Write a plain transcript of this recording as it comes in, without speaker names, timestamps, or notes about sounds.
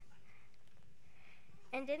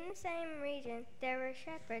And in the same region there were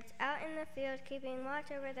shepherds out in the field keeping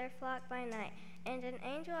watch over their flock by night. And an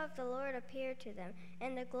angel of the Lord appeared to them,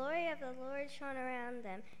 and the glory of the Lord shone around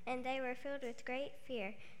them, and they were filled with great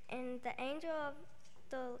fear. And the angel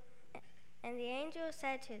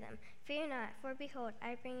said to them, Fear not, for behold,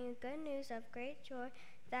 I bring you good news of great joy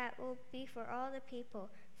that will be for all the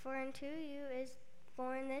people. For unto you is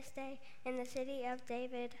born this day in the city of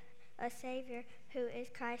David a Savior, who is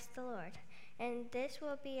Christ the Lord. And this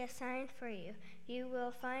will be a sign for you. You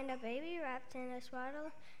will find a baby wrapped in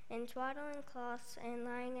swaddling cloths and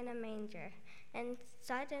lying in a manger. And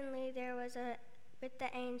suddenly there was with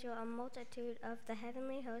the angel a multitude of the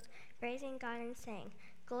heavenly host, praising God and saying,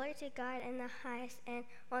 Glory to God in the highest, and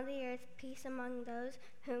on the earth peace among those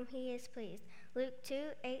whom he is pleased. Luke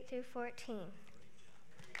 2:8-14.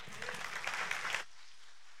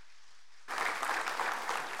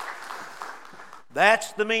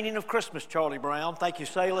 That's the meaning of Christmas, Charlie Brown. Thank you,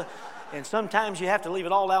 Sailor. And sometimes you have to leave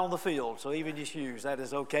it all out on the field, so even your shoes, that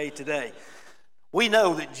is okay today. We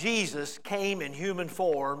know that Jesus came in human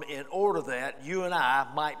form in order that you and I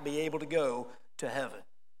might be able to go to heaven.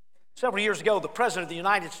 Several years ago, the President of the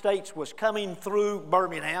United States was coming through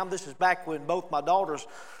Birmingham. This is back when both my daughters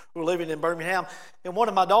were living in Birmingham. And one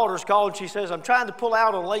of my daughters called and she says, I'm trying to pull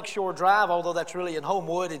out on Lakeshore Drive, although that's really in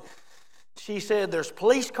Homewood. And she said there's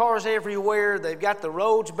police cars everywhere. They've got the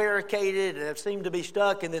roads barricaded and have seemed to be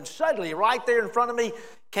stuck. And then suddenly, right there in front of me,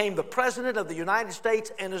 came the President of the United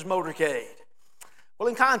States and his motorcade. Well,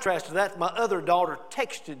 in contrast to that, my other daughter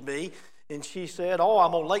texted me and she said,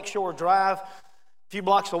 I'm on Lakeshore Drive. A few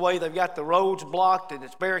blocks away, they've got the roads blocked and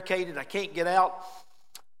it's barricaded. I can't get out.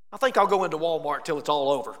 I think I'll go into Walmart till it's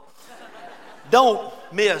all over. Don't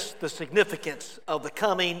miss the significance of the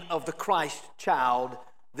coming of the Christ child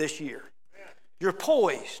this year. You're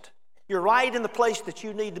poised. You're right in the place that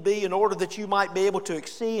you need to be in order that you might be able to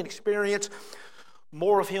see and experience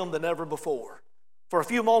more of him than ever before. For a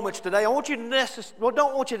few moments today, I want you to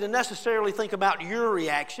don't want you to necessarily think about your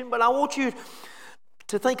reaction, but I want you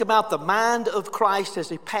to think about the mind of Christ as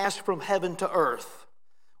he passed from heaven to earth.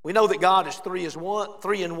 We know that God is three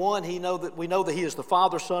in one. We know that he is the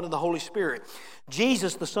Father, Son, and the Holy Spirit.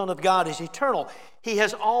 Jesus, the Son of God, is eternal. He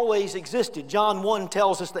has always existed. John 1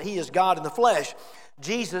 tells us that he is God in the flesh.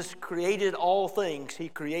 Jesus created all things. He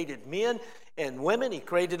created men and women. He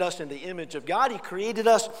created us in the image of God. He created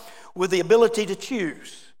us with the ability to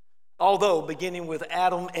choose. Although, beginning with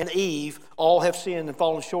Adam and Eve, all have sinned and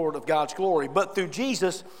fallen short of God's glory. But through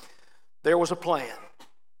Jesus, there was a plan.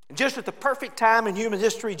 And just at the perfect time in human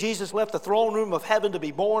history, Jesus left the throne room of heaven to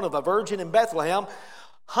be born of a virgin in Bethlehem.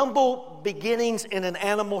 Humble beginnings in an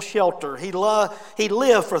animal shelter. He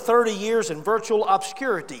lived for 30 years in virtual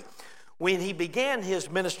obscurity. When he began his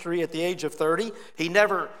ministry at the age of 30, he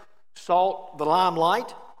never sought the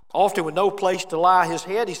limelight. Often with no place to lie his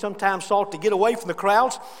head, he sometimes sought to get away from the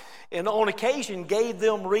crowds, and on occasion gave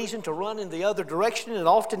them reason to run in the other direction, and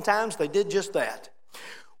oftentimes they did just that.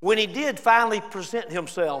 When he did finally present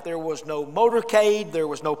himself, there was no motorcade, there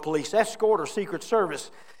was no police escort or secret service.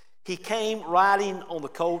 He came riding on the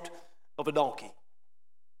coat of a donkey.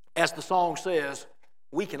 As the song says,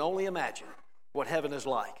 we can only imagine what heaven is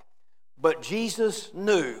like. But Jesus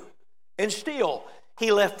knew, and still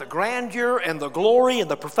he left the grandeur and the glory and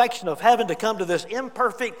the perfection of heaven to come to this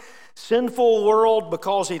imperfect, sinful world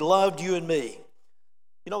because he loved you and me.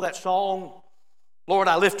 You know that song, Lord,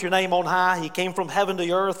 I lift your name on high. He came from heaven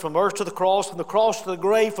to earth, from earth to the cross to the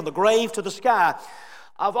grave, from the grave to the sky.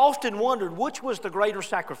 I've often wondered which was the greater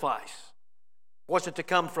sacrifice. Was it to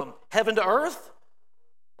come from heaven to earth,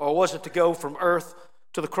 or was it to go from earth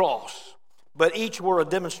to the cross? But each were a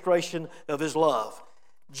demonstration of his love.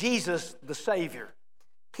 Jesus, the Savior,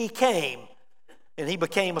 he came and he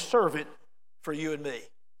became a servant for you and me.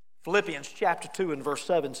 Philippians chapter 2 and verse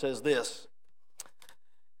 7 says this.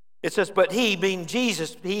 It says, but he, being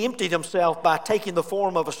Jesus, he emptied himself by taking the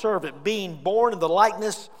form of a servant, being born in the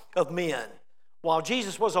likeness of men. While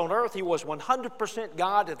Jesus was on earth, he was 100%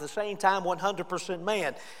 God, at the same time 100%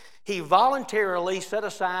 man. He voluntarily set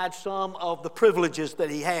aside some of the privileges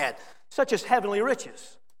that he had, such as heavenly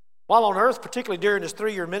riches. While on earth, particularly during his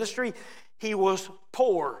 3-year ministry, he was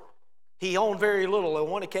poor. He owned very little.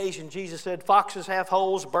 On one occasion, Jesus said, foxes have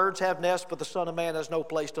holes, birds have nests, but the Son of Man has no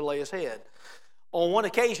place to lay his head. On one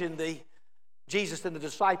occasion, Jesus and the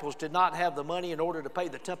disciples did not have the money in order to pay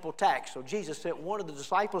the temple tax. So Jesus sent one of the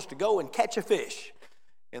disciples to go and catch a fish.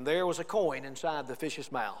 And there was a coin inside the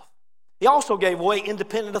fish's mouth. He also gave away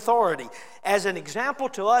independent authority. As an example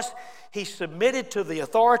to us, he submitted to the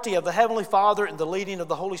authority of the Heavenly Father and the leading of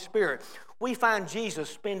the Holy Spirit. We find Jesus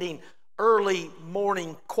spending early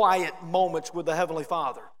morning quiet moments with the Heavenly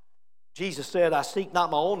Father. Jesus said, I seek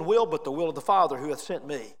not my own will, but the will of the Father who hath sent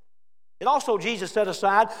me. And also Jesus set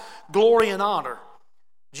aside glory and honor.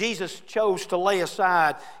 Jesus chose to lay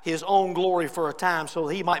aside his own glory for a time so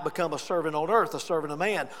that he might become a servant on earth, a servant of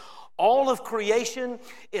man. All of creation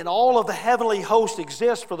and all of the heavenly host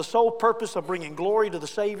exists for the sole purpose of bringing glory to the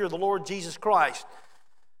Savior, the Lord Jesus Christ.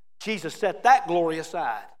 Jesus set that glory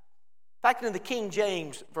aside. In fact, in the King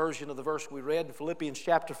James version of the verse we read in Philippians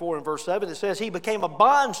chapter 4 and verse 7, it says, he became a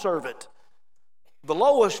bondservant, the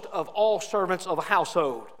lowest of all servants of a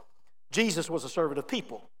household. Jesus was a servant of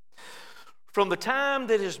people. From the time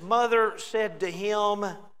that his mother said to him,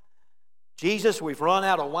 Jesus, we've run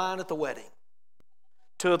out of wine at the wedding,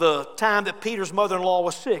 to the time that Peter's mother-in-law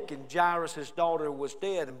was sick and Jairus, his daughter, was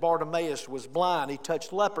dead and Bartimaeus was blind. He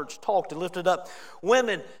touched lepers, talked and lifted up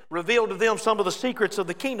women, revealed to them some of the secrets of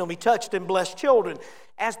the kingdom. He touched and blessed children.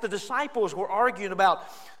 As the disciples were arguing about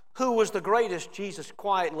who was the greatest, Jesus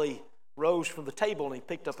quietly rose from the table and he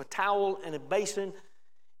picked up a towel and a basin.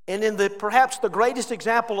 And in perhaps the greatest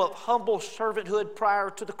example of humble servanthood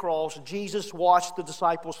prior to the cross, Jesus washed the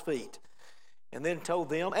disciples' feet and then told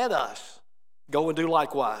them and us, go and do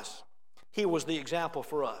likewise. He was the example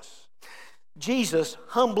for us. Jesus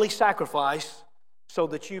humbly sacrificed so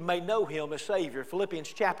that you may know him as Savior.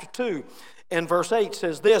 Philippians chapter 2 and verse 8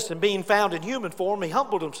 says this, and being found in human form, he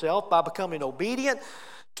humbled himself by becoming obedient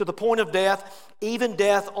to the point of death, even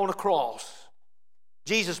death on a cross.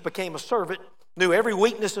 Jesus became a servant, knew every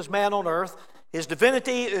weakness as man on earth. His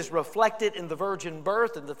divinity is reflected in the virgin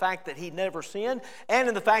birth and the fact that he never sinned, and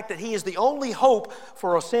in the fact that he is the only hope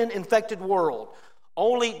for a sin-infected world.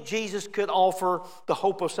 Only Jesus could offer the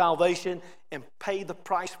hope of salvation and pay the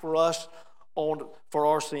price for us for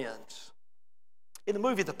our sins. In the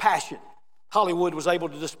movie The Passion, Hollywood was able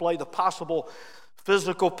to display the possible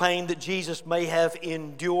physical pain that Jesus may have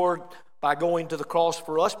endured by going to the cross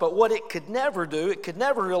for us, but what it could never do, it could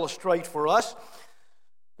never illustrate for us,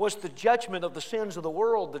 was the judgment of the sins of the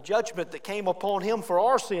world, the judgment that came upon him for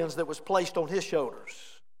our sins that was placed on his shoulders.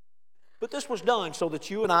 But this was done so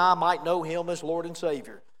that you and I might know him as Lord and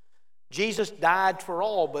Savior. Jesus died for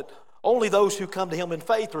all, but only those who come to him in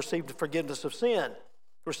faith receive the forgiveness of sin,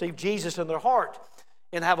 receive Jesus in their heart,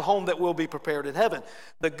 and have a home that will be prepared in heaven.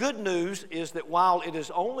 The good news is that while it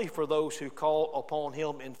is only for those who call upon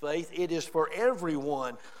him in faith, it is for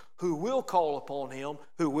everyone who will call upon him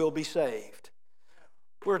who will be saved.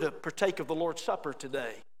 We're to partake of the Lord's Supper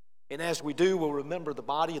today. And as we do, we'll remember the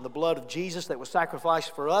body and the blood of Jesus that was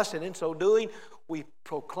sacrificed for us. And in so doing, we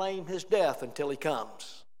proclaim his death until he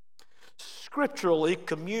comes. Scripturally,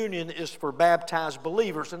 communion is for baptized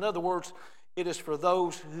believers. In other words, it is for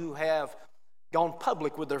those who have gone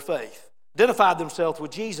public with their faith, identified themselves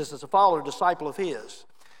with Jesus as a follower, disciple of his.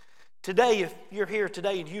 Today, if you're here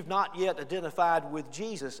today and you've not yet identified with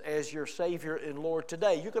Jesus as your Savior and Lord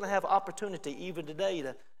today, you're going to have opportunity even today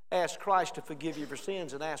to ask Christ to forgive you your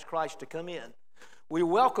sins and ask Christ to come in. We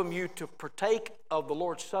welcome you to partake of the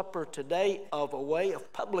Lord's Supper today of a way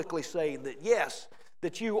of publicly saying that yes,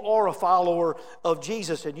 that you are a follower of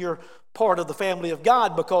Jesus and you're part of the family of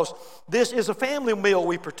God, because this is a family meal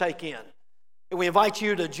we partake in. And we invite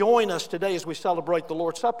you to join us today as we celebrate the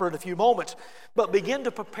Lord's Supper in a few moments. But begin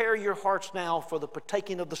to prepare your hearts now for the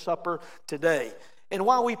partaking of the supper today. And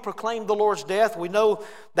while we proclaim the Lord's death, we know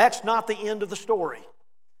that's not the end of the story.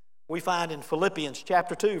 We find in Philippians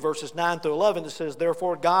chapter 2, verses 9 through 11, it says,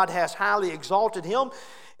 therefore God has highly exalted him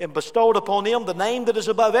and bestowed upon him the name that is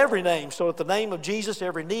above every name, so that the name of Jesus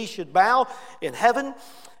every knee should bow in heaven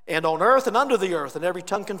and on earth and under the earth, and every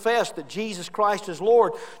tongue confess that Jesus Christ is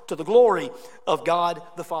Lord, to the glory of God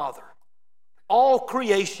the Father. All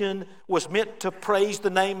creation was meant to praise the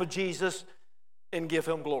name of Jesus and give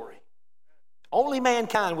him glory. Only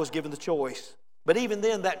mankind was given the choice, but even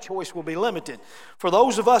then that choice will be limited. For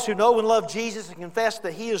those of us who know and love Jesus and confess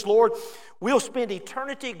that he is Lord, we'll spend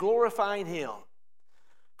eternity glorifying him.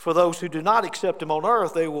 For those who do not accept him on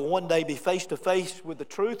earth, they will one day be face to face with the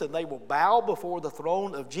truth, and they will bow before the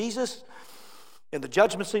throne of Jesus in the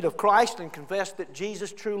judgment seat of Christ and confess that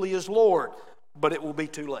Jesus truly is Lord, but it will be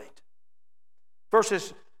too late.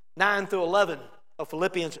 Verses 9 through 11 of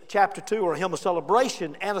Philippians chapter 2 are a hymn of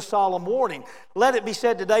celebration and a solemn warning. Let it be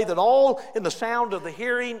said today that all in the sound of the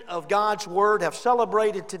hearing of God's word have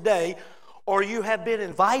celebrated today, or you have been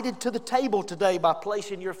invited to the table today by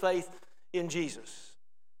placing your faith in Jesus.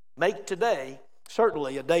 Make today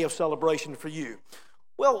certainly a day of celebration for you.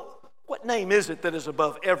 Well, what name is it that is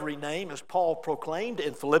above every name, as Paul proclaimed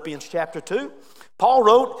in Philippians chapter 2? Paul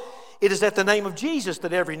wrote, it is at the name of Jesus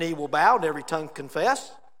that every knee will bow and every tongue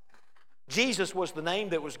confess. Jesus was the name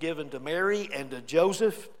that was given to Mary and to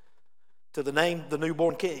Joseph, to the name the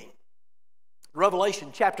newborn king.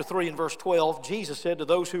 Revelation chapter 3 and verse 12, Jesus said to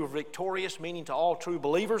those who are victorious, meaning to all true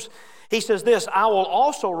believers, he says this, I will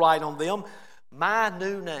also write on them my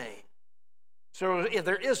new name. So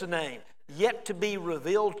there is a name yet to be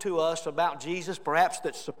revealed to us about Jesus, perhaps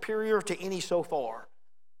that's superior to any so far.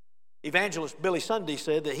 Evangelist Billy Sunday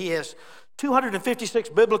said that he has 256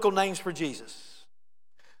 biblical names for Jesus.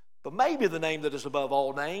 But maybe the name that is above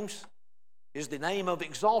all names is the name of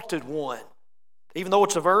Exalted One. Even though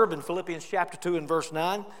it's a verb in Philippians chapter 2 and verse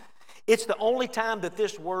 9, it's the only time that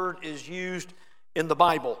this word is used in the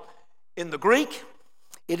Bible. In the Greek,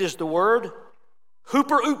 it is the word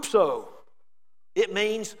huperoupso. It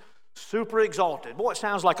means super exalted. Boy, it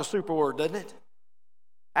sounds like a super word, doesn't it?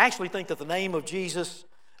 I actually think that the name of Jesus,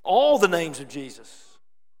 all the names of Jesus,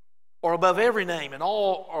 are above every name, and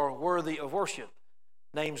all are worthy of worship.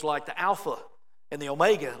 Names like the Alpha and the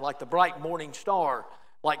Omega, like the bright morning star,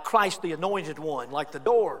 like Christ the Anointed One, like the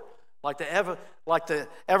door, like the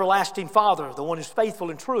everlasting Father, the one who's faithful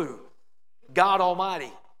and true, God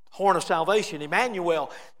Almighty, Horn of Salvation,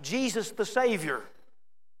 Emmanuel, Jesus the Savior,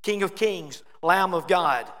 King of Kings, Lamb of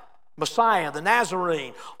God, Messiah, the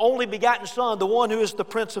Nazarene, only begotten Son, the one who is the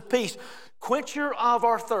Prince of Peace, quencher of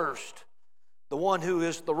our thirst, the one who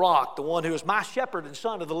is the rock, the one who is my shepherd and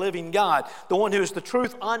son of the living God, the one who is the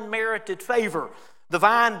truth, unmerited favor, the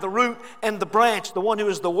vine, the root, and the branch, the one who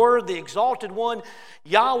is the Word, the Exalted One,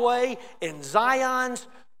 Yahweh, and Zion's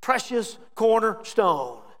precious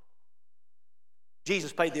cornerstone.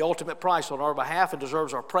 Jesus paid the ultimate price on our behalf and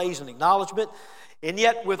deserves our praise and acknowledgement. And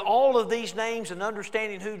yet, with all of these names and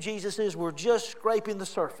understanding who Jesus is, we're just scraping the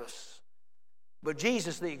surface. But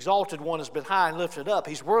Jesus, the Exalted One, has been high and lifted up.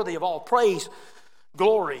 He's worthy of all praise,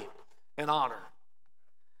 glory, and honor.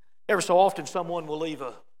 Every so often, someone will leave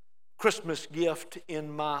a Christmas gift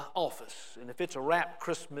in my office. And if it's a wrapped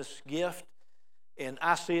Christmas gift and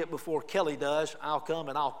I see it before Kelly does, I'll come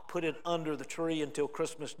and I'll put it under the tree until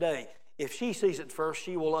Christmas Day. If she sees it first,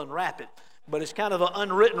 she will unwrap it. But it's kind of an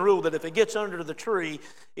unwritten rule that if it gets under the tree,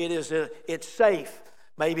 it's safe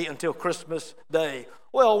maybe until Christmas Day.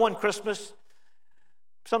 Well, one Christmas,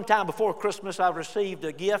 sometime before Christmas, I received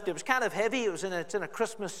a gift. It was kind of heavy. It's in a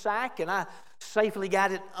Christmas sack, and I safely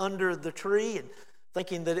got it under the tree and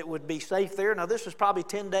thinking that it would be safe there. Now, this was probably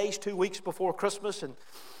 10 days, 2 weeks before Christmas, and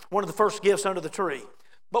one of the first gifts under the tree.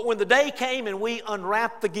 But when the day came and we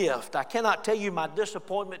unwrapped the gift, I cannot tell you my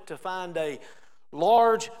disappointment to find a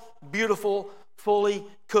large, beautiful, fully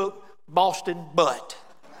cooked Boston butt,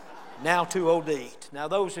 now too OD to eat. Now,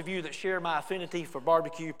 those of you that share my affinity for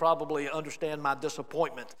barbecue probably understand my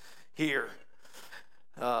disappointment here.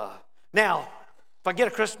 Now, if I get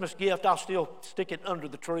a Christmas gift, I'll still stick it under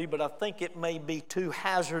the tree, but I think it may be too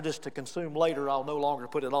hazardous to consume later. I'll no longer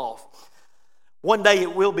put it off. One day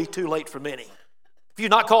it will be too late for many. If you're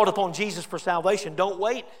not called upon Jesus for salvation, don't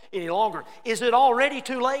wait any longer. Is it already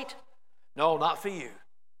too late? No, not for you.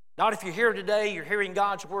 Not if you're here today, you're hearing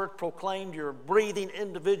God's word proclaimed, you're a breathing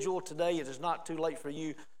individual today. It is not too late for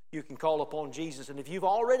you. You can call upon Jesus. And if you've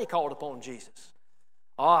already called upon Jesus,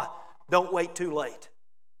 don't wait too late.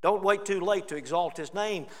 Don't wait too late to exalt His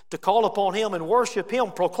name, to call upon Him and worship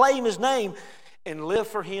Him, proclaim His name, and live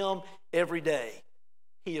for Him every day.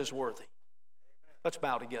 He is worthy. Let's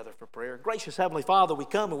bow together for prayer. Gracious Heavenly Father, we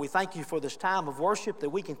come and we thank You for this time of worship, that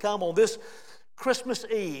we can come on this Christmas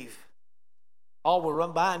Eve. All we're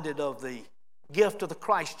reminded of the gift of the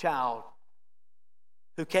Christ child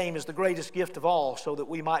who came as the greatest gift of all so that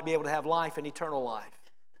we might be able to have life and eternal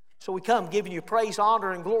life. So we come giving You praise,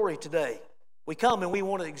 honor, and glory today. We come and we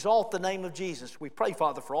want to exalt the name of Jesus. We pray,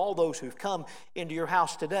 Father, for all those who've come into Your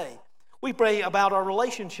house today. We pray about our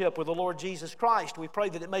relationship with the Lord Jesus Christ. We pray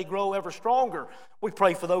that it may grow ever stronger. We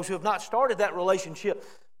pray for those who have not started that relationship.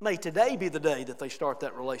 May today be the day that they start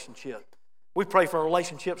that relationship. We pray for our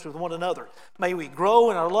relationships with one another. May we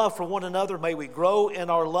grow in our love for one another. May we grow in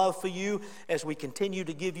our love for You as we continue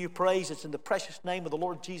to give You praise. It's in the precious name of the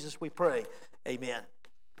Lord Jesus we pray. Amen.